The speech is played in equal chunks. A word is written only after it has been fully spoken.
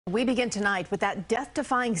We begin tonight with that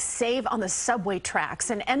death-defying save on the subway tracks.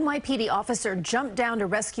 An NYPD officer jumped down to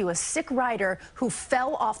rescue a sick rider who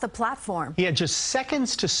fell off the platform. He had just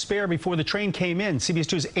seconds to spare before the train came in. CBS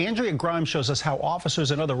 2's Andrea Grymes shows us how officers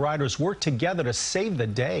and other riders worked together to save the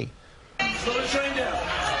day. Slow the train down.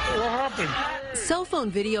 What happened? Cell phone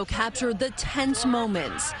video captured the tense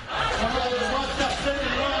moments.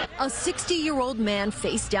 A 60-year-old man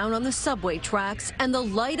face down on the subway tracks and the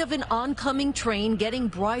light of an oncoming train getting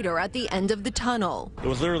brighter at the end of the tunnel. It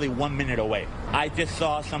was literally 1 minute away. I just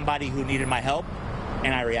saw somebody who needed my help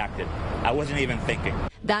and I reacted. I wasn't even thinking.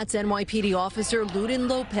 That's NYPD officer Ludin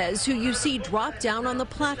Lopez, who you see drop down on the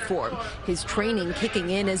platform, his training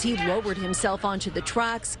kicking in as he lowered himself onto the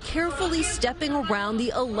tracks, carefully stepping around the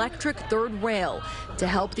electric third rail to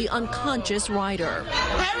help the unconscious rider.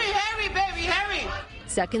 Hurry, baby, hurry!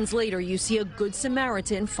 Seconds later, you see a Good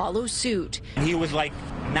Samaritan follow suit. He was like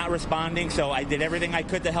not responding, so I did everything I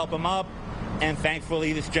could to help him up. And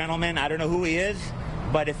thankfully, this gentleman, I don't know who he is,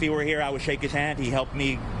 but if he were here, I would shake his hand. He helped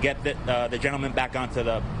me get the gentleman back onto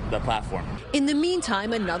the platform. In the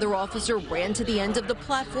meantime, another officer ran to the end of the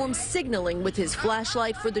platform, signaling with his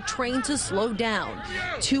flashlight for the train to slow down.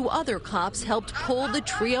 Two other cops helped pull the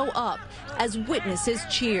trio up as witnesses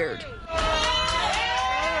cheered.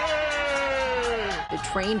 The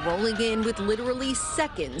train rolling in with literally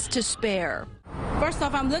seconds to spare. First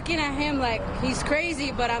off, I'm looking at him like he's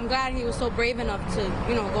crazy, but I'm glad he was so brave enough to,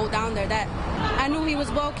 go down there. That I knew he was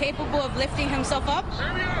well capable of lifting himself up,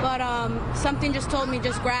 but something just told me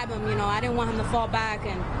just grab him. I didn't want him to fall back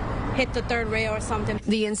and hit the third rail or something.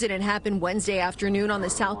 The incident happened Wednesday afternoon on the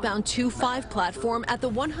southbound 25 platform at the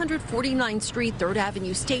 149th Street 3rd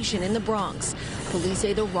Avenue station in the Bronx. Police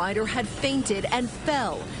say the rider had fainted and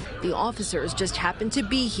fell. The officers just happened to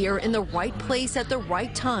be here in the right place at the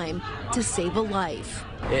right time to save a life.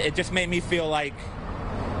 It just made me feel like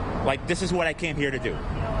this is what I came here to do.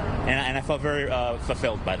 And I felt very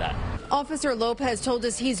fulfilled by that. Officer Lopez told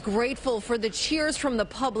us he's grateful for the cheers from the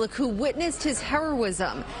public who witnessed his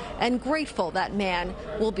heroism and grateful that man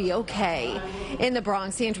will be okay. In the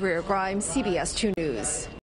Bronx, Andrea Grymes, CBS 2 News.